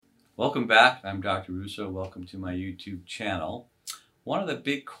Welcome back. I'm Dr. Russo. Welcome to my YouTube channel. One of the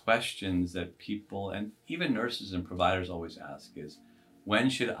big questions that people and even nurses and providers always ask is, when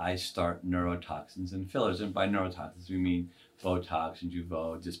should I start neurotoxins and fillers? And by neurotoxins, we mean Botox and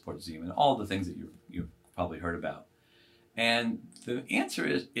Jeuveau, Dysport, and all the things that you've probably heard about. And the answer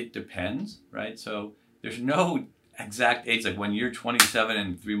is it depends, right? So there's no exact age, like when you're 27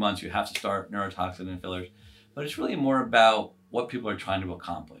 and 3 months, you have to start neurotoxin and fillers. But it's really more about what people are trying to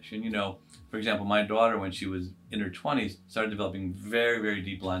accomplish. And for example, my daughter, when she was in her 20s, started developing very, very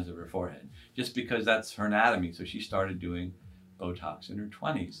deep lines of her forehead, just because that's her anatomy. So she started doing Botox in her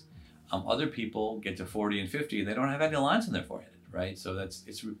 20s. Other people get to 40 and 50 and they don't have any lines on their forehead, right? So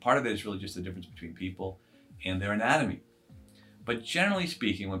part of it is really just the difference between people and their anatomy. But generally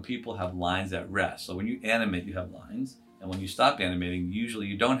speaking, when people have lines at rest, so when you animate, you have lines. And when you stop animating, usually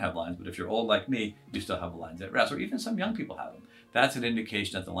you don't have lines, but if you're old like me, you still have lines at rest, or even some young people have them. That's an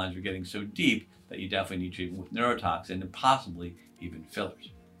indication that the lines are getting so deep that you definitely need treatment with neurotoxin and possibly even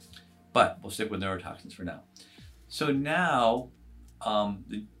fillers. But we'll stick with neurotoxins for now. So now,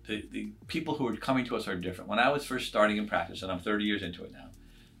 the people who are coming to us are different. When I was first starting in practice, and I'm 30 years into it now,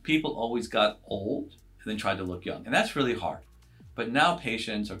 people always got old and then tried to look young, and that's really hard. But now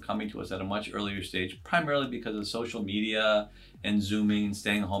patients are coming to us at a much earlier stage, primarily because of social media and Zooming and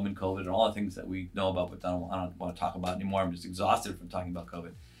staying home in COVID and all the things that we know about, but I don't want to talk about anymore. I'm just exhausted from talking about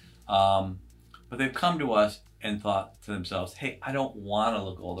COVID. But they've come to us and thought to themselves, hey, I don't want to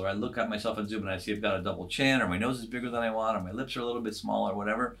look older. I look at myself in Zoom and I see I've got a double chin, or my nose is bigger than I want, or my lips are a little bit smaller, or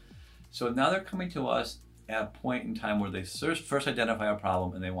whatever. So now they're coming to us at a point in time where they first identify a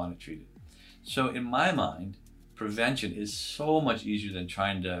problem and they want to treat it. So in my mind, prevention is so much easier than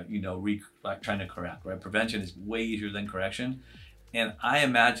trying to, trying to correct, right? Prevention is way easier than correction. And I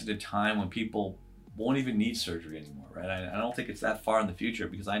imagine a time when people won't even need surgery anymore, right? I don't think it's that far in the future,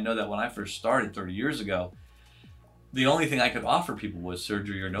 because I know that when I first started 30 years ago, the only thing I could offer people was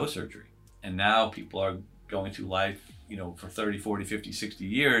surgery or no surgery. And now people are going through life, for 30, 40, 50, 60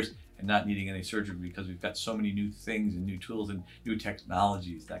 years and not needing any surgery, because we've got so many new things and new tools and new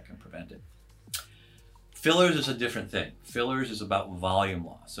technologies that can prevent it. Fillers is a different thing. Fillers is about volume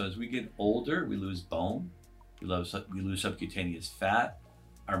loss. So as we get older, we lose bone, we lose subcutaneous fat,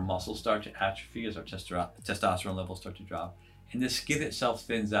 our muscles start to atrophy as our testosterone levels start to drop, and the skin itself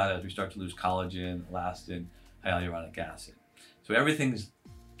thins out as we start to lose collagen, elastin, hyaluronic acid. So everything's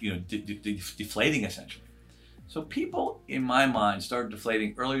deflating essentially. So people, in my mind, start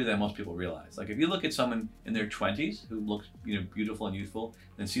deflating earlier than most people realize. Like if you look at someone in their 20s who looks beautiful and youthful,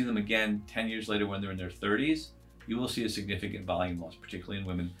 then see them again 10 years later when they're in their 30s, you will see a significant volume loss, particularly in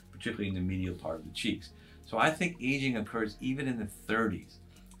women, particularly in the medial part of the cheeks. So I think aging occurs even in the 30s.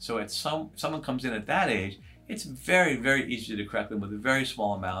 So if someone comes in at that age, it's very, very easy to correct them with very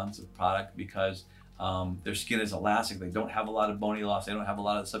small amounts of product, because their skin is elastic. They don't have a lot of bony loss. They don't have a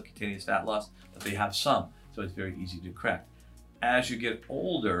lot of subcutaneous fat loss, but they have some. So it's very easy to correct. As you get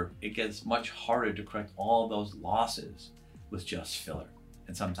older, it gets much harder to correct all those losses with just filler.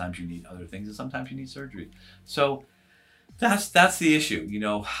 And sometimes you need other things, and sometimes you need surgery. So that's the issue,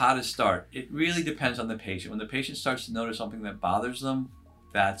 how to start. It really depends on the patient. When the patient starts to notice something that bothers them,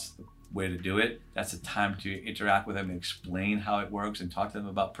 that's the way to do it. That's the time to interact with them and explain how it works and talk to them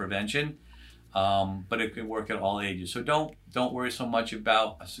about prevention. But it can work at all ages. So don't worry so much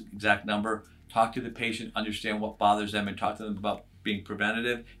about an exact number. Talk to the patient, understand what bothers them, and talk to them about being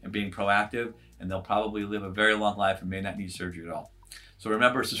preventative and being proactive, and they'll probably live a very long life and may not need surgery at all. So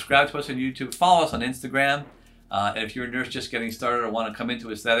remember, subscribe to us on YouTube, follow us on Instagram, and if you're a nurse just getting started or want to come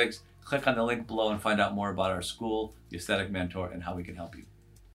into aesthetics, click on the link below and find out more about our school, the Aesthetic Mentor, and how we can help you.